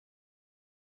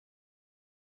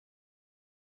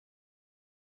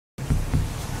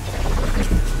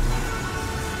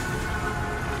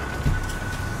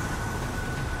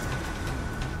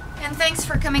Thanks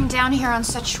for coming down here on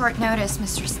such short notice,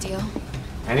 Mr. Steele.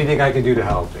 Anything I can do to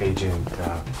help, Agent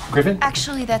Griffin?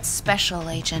 Actually, that's Special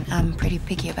Agent. I'm pretty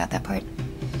picky about that part.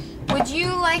 Would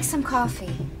you like some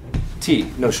coffee?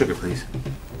 Tea, no sugar, please.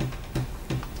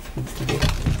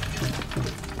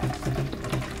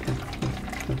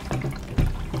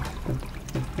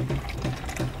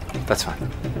 That's fine.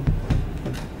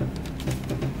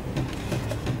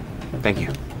 Thank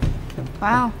you.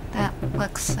 Wow, that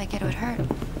looks like it would hurt.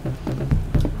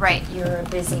 Right, you're a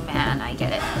busy man, I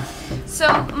get it. So,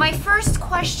 my first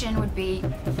question would be,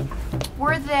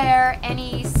 were there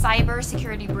any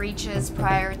cybersecurity breaches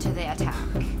prior to the attack?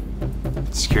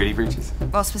 Security breaches?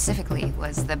 Well, specifically,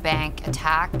 was the bank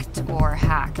attacked or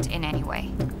hacked in any way?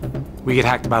 We get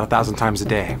hacked about 1,000 times a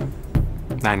day.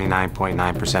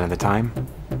 99.9% of the time,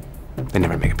 they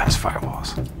never make it past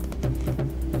firewalls.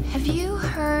 Have you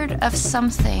heard of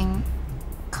something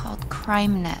called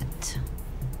CrimeNet?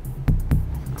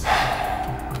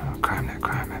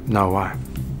 CrimeNet. No, why?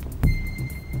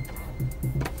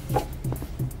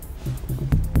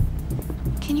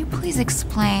 Can you please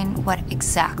explain what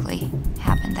exactly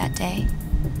happened that day?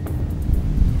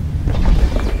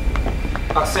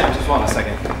 Sam, just one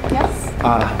second. Yes?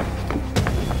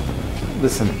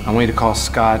 Listen, I want you to call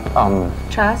Scott,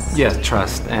 Trust? Yes,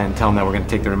 Trust, and tell him that we're going to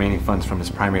take the remaining funds from his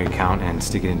primary account and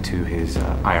stick it into his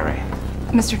IRA.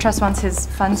 Mr. Trust wants his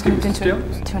funds moved into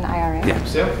an IRA? Yeah.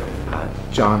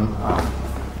 John,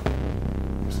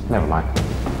 never mind.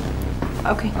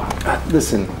 Okay.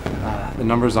 Listen, the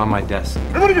number's on my desk.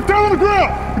 Everybody get down on the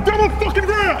ground! Get down on the fucking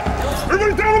ground!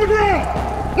 Everybody down on the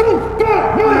ground! Everyone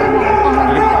down!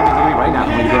 Right now, I'm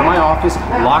going to go to my office,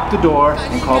 lock the door,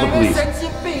 and call the police.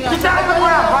 Get down on the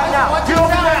ground right now! Get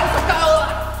over there!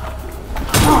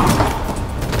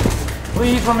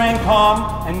 Please remain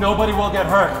calm, and nobody will get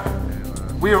hurt.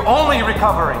 We are only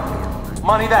recovering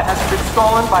money that has been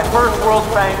stolen by First World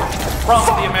Bank from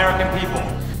the American people.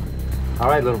 All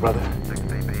right, little brother.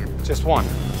 Just one.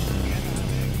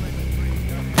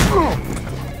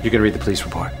 You can read the police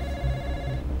report.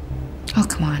 Oh,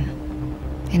 come on.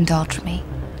 Indulge me.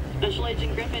 Special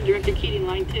Agent Griffin, Director Keating,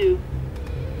 line 2.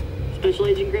 Special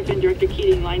Agent Griffin, Director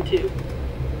Keating, line 2.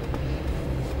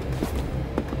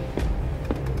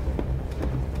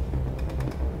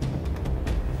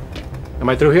 Am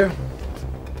I through here?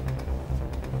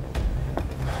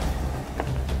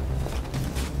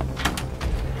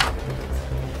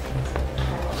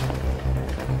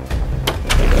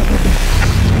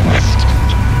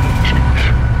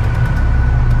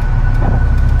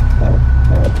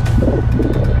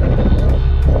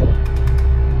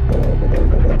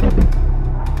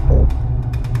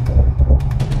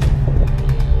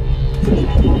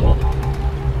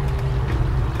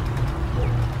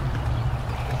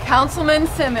 Councilman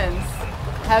Simmons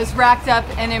has racked up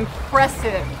an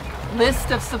impressive list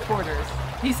of supporters.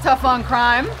 He's tough on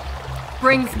crime,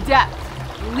 brings depth,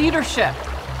 leadership,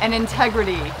 and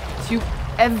integrity to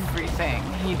everything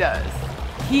he does.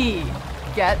 He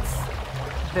gets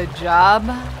the job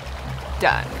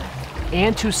done.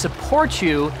 And to support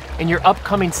you in your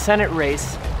upcoming Senate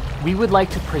race, we would like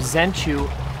to present you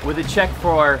with a check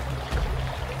for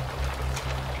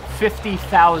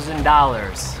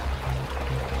 $50,000.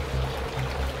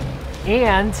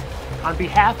 And on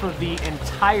behalf of the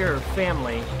entire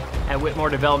family at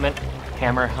Whitmore Development,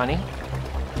 Hammer Honey,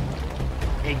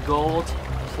 a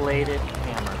gold-plated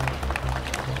hammer.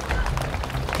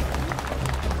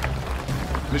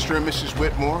 Mr. and Mrs.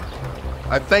 Whitmore,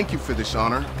 I thank you for this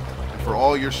honor and for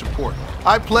all your support.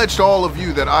 I pledge to all of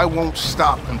you that I won't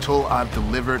stop until I've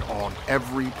delivered on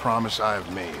every promise I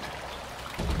have made.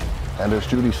 And as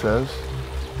Judy says,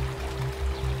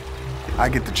 I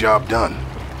get the job done.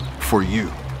 For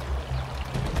you.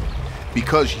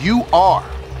 Because you are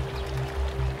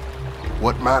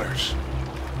what matters.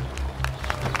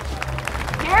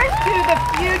 Here's to the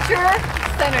future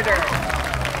senator.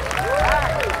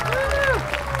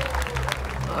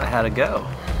 How'd it go?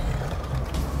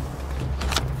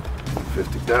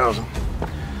 50,000.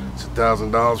 It's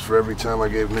 $1,000 for every time I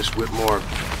gave Miss Whitmore a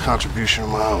contribution of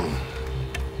my own.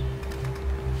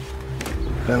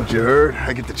 Haven't you heard?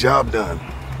 I get the job done.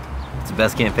 It's the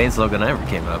best campaign slogan I ever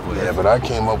came up with. Yeah, but I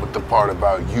came up with the part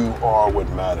about you are what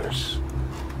matters.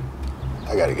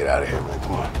 I gotta get out of here, man.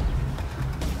 Come on.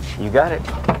 You got it.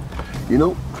 You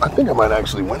know, I think I might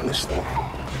actually win this thing.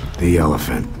 The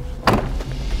elephant.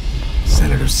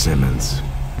 Senator Simmons.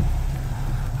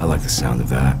 I like the sound of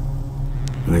that.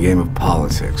 In the game of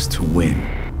politics, to win,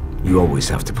 you always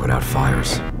have to put out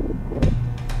fires.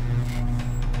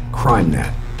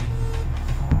 CrimeNet.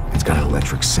 It's got an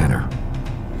electric center.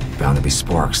 Bound to be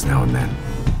sparks now and then.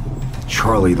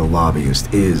 Charlie the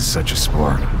lobbyist is such a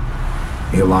spark.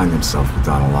 He aligned himself with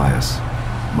Don Elias,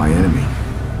 my enemy.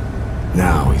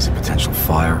 Now he's a potential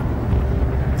fire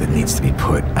that needs to be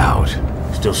put out.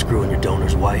 Still screwing your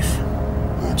donor's wife?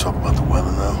 We're gonna talk about the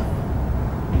weather now?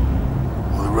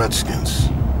 Or the Redskins?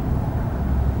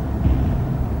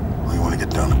 Or you wanna get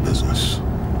down to business?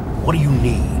 What do you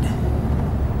need?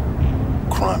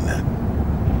 CrimeNet.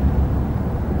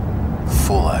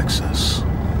 Full access.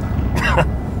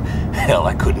 Hell,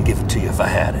 I couldn't give it to you if I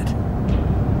had it.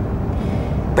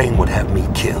 Bane would have me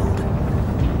killed.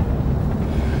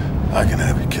 I can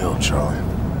have you killed, Charlie.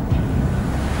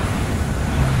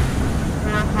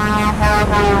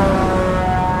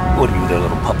 What are you, their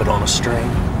little puppet on a string?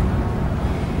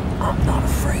 I'm not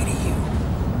afraid of you.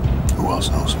 Who else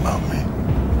knows about me?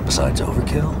 Besides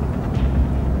Overkill?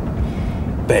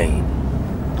 Bane.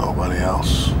 Nobody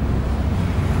else.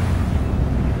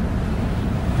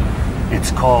 It's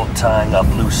called tying up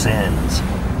loose ends.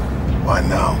 Why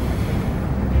now?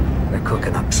 They're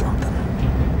cooking up something.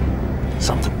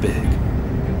 Something big.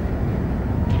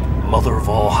 Mother of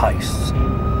all heists.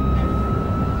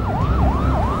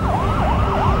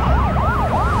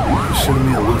 You consider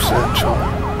me a loose end,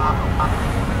 Charlie?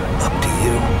 Up to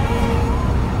you.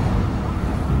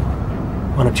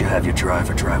 Why don't you have your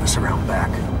driver drive us around back?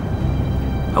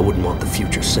 I wouldn't want the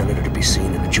future senator to be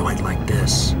seen in a joint like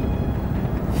this.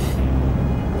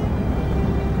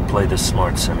 Play this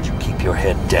smart, Simmons. You keep your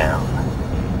head down.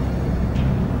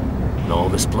 When all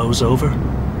this blows over,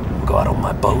 we'll go out on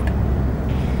my boat,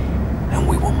 and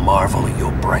we will marvel at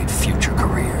your bright future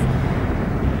career.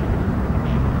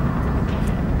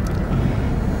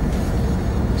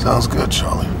 Sounds good,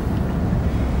 Charlie.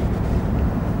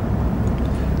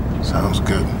 Sounds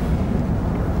good.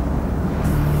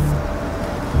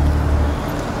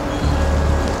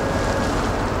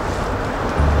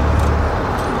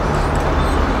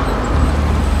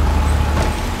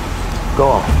 Go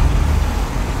on.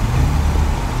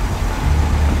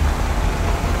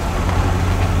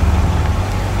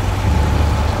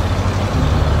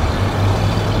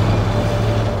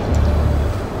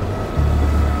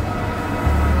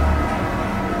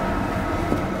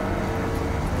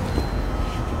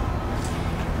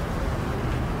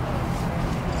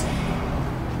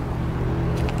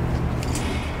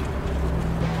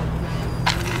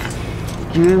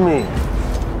 Excuse me.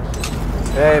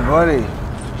 Hey, buddy.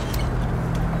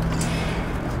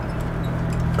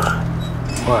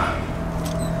 What?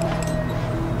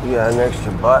 You got an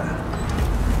extra butt?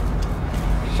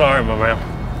 Sorry, my man.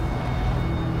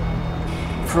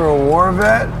 For a war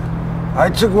vet? I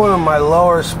took one of my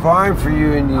lower spine for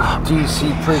you and you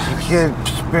DC prick. You can't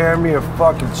spare me a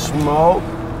fucking smoke?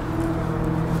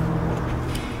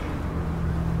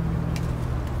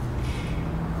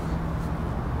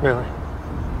 Really?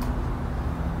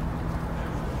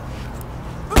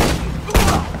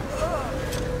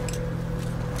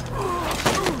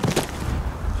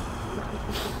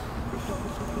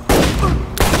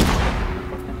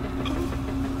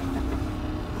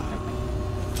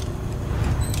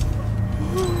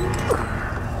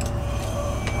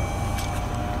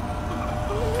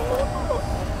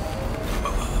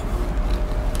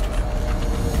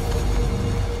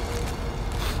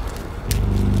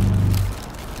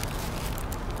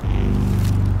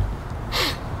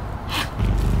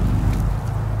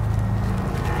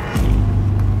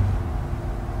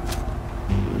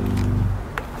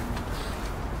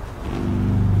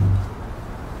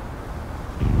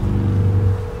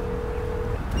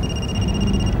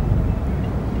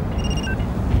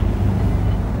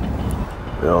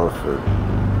 The elephant.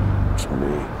 It's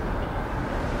me.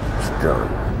 It's done.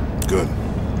 Good.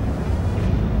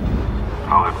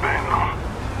 I'll let Bane know.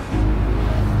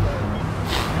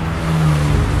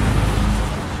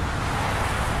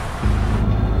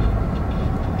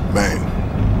 Bane.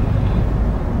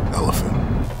 Elephant.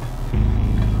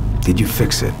 Did you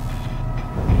fix it?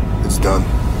 It's done.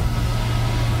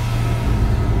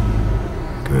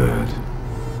 Good.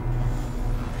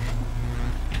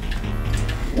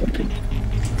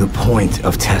 The point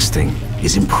of testing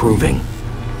is improving.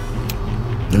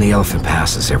 And the elephant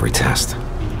passes every test.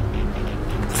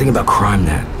 The thing about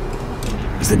CrimeNet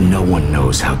is that no one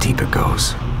knows how deep it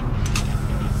goes.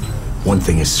 One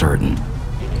thing is certain.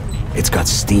 It's got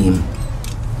steam,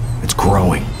 it's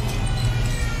growing,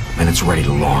 and it's ready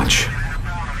to launch.